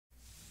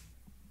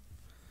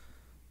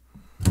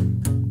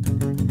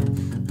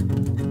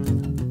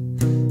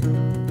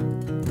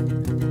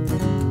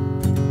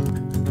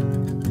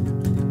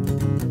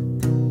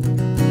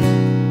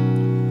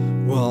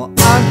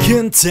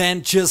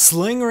content just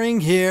lingering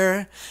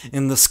here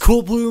in this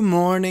cool blue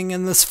morning,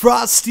 in this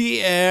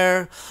frosty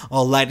air.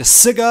 I'll light a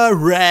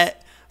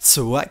cigarette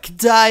so I could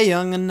die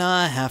young and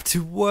not have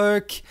to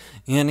work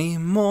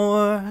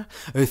anymore,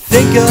 or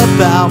think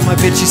about my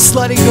bitchy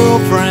slutty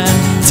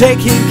girlfriend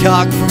taking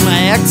cock from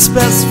my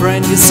ex-best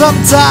friend. Yes, I'm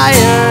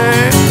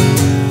tired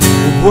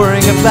of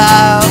worrying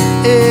about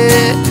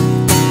it.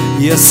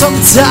 Yes, I'm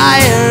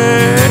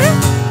tired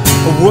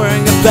of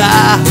worrying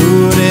about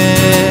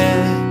it.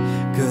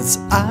 'Cause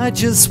I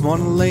just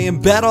wanna lay in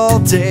bed all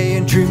day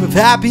and dream of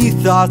happy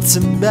thoughts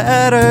and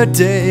better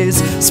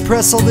days.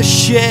 Suppress all the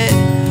shit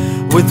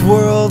with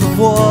World of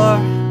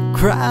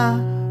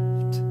Warcraft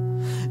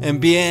and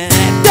be an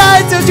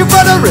anti-social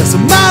for the rest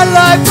of my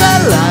life.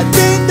 Well, I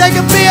think that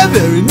could be a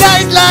very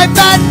nice life.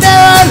 I'd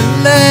never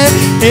let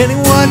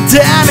anyone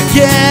down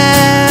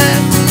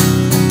again.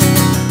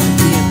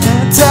 Be an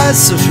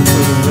anti-social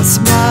for the rest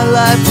of my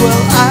life.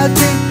 Well, I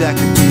think that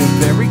could be a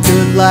very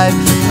good life.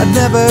 I'd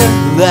never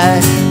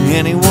let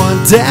anyone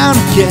down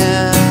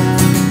again.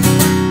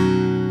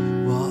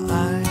 Well,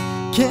 I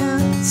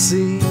can't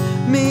see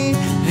me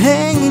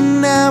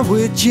hanging out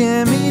with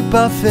Jimmy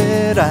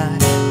Buffett. I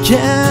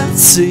can't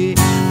see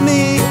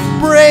me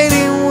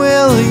braiding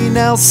Willie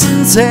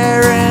Nelson's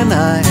hair, and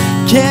I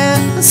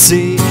can't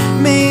see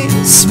me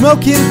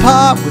smoking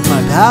pot with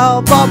my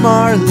pal Bob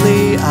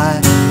Marley.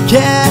 I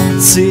can't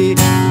see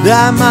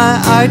that my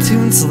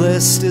iTunes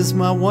list is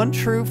my one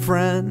true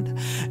friend,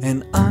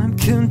 and I'm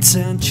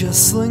content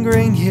just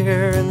lingering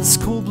here in this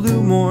cool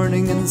blue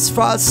morning, in this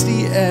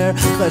frosty air.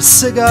 Light a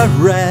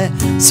cigarette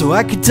so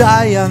I could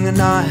die young and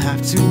not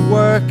have to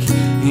work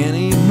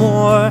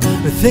anymore,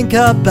 or think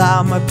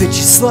about my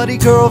bitchy slutty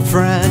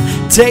girlfriend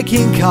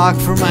taking cock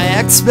from my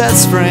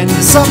ex-best friend.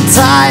 Yes, I'm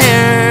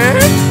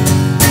tired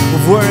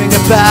of worrying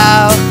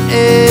about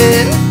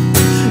it.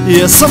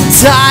 Yes, I'm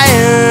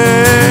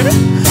tired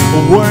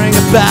of worrying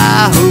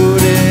about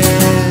it.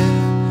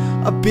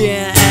 I've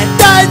been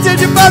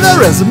anti-social for the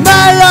rest of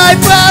my life.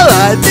 Well,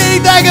 I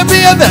think that could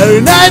be a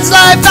very nice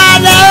life. I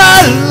never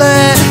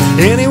let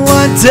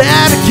anyone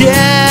down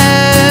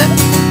again.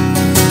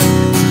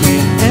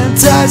 Being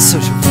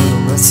anti-social for the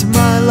rest of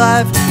my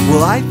life.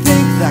 Well, I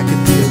think that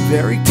could be a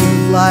very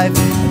good life. I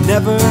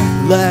never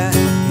let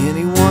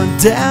anyone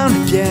down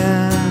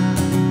again.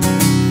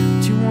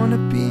 Do you wanna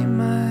be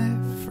my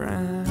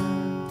friend?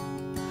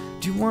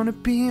 Do you wanna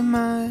be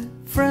my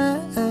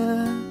friend?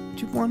 Do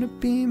you wanna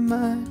be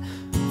my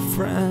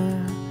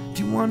friend?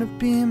 Do you wanna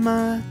be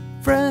my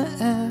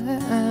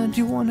friend? Do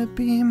you wanna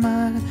be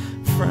my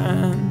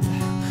friend?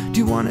 Do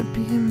you wanna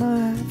be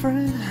my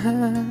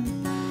friend?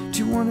 Do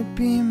you wanna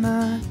be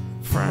my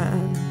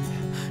friend?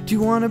 Do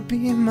you wanna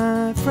be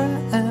my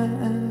friend?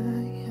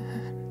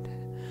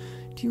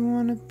 Do you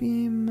wanna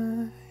be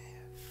my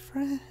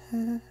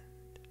friend?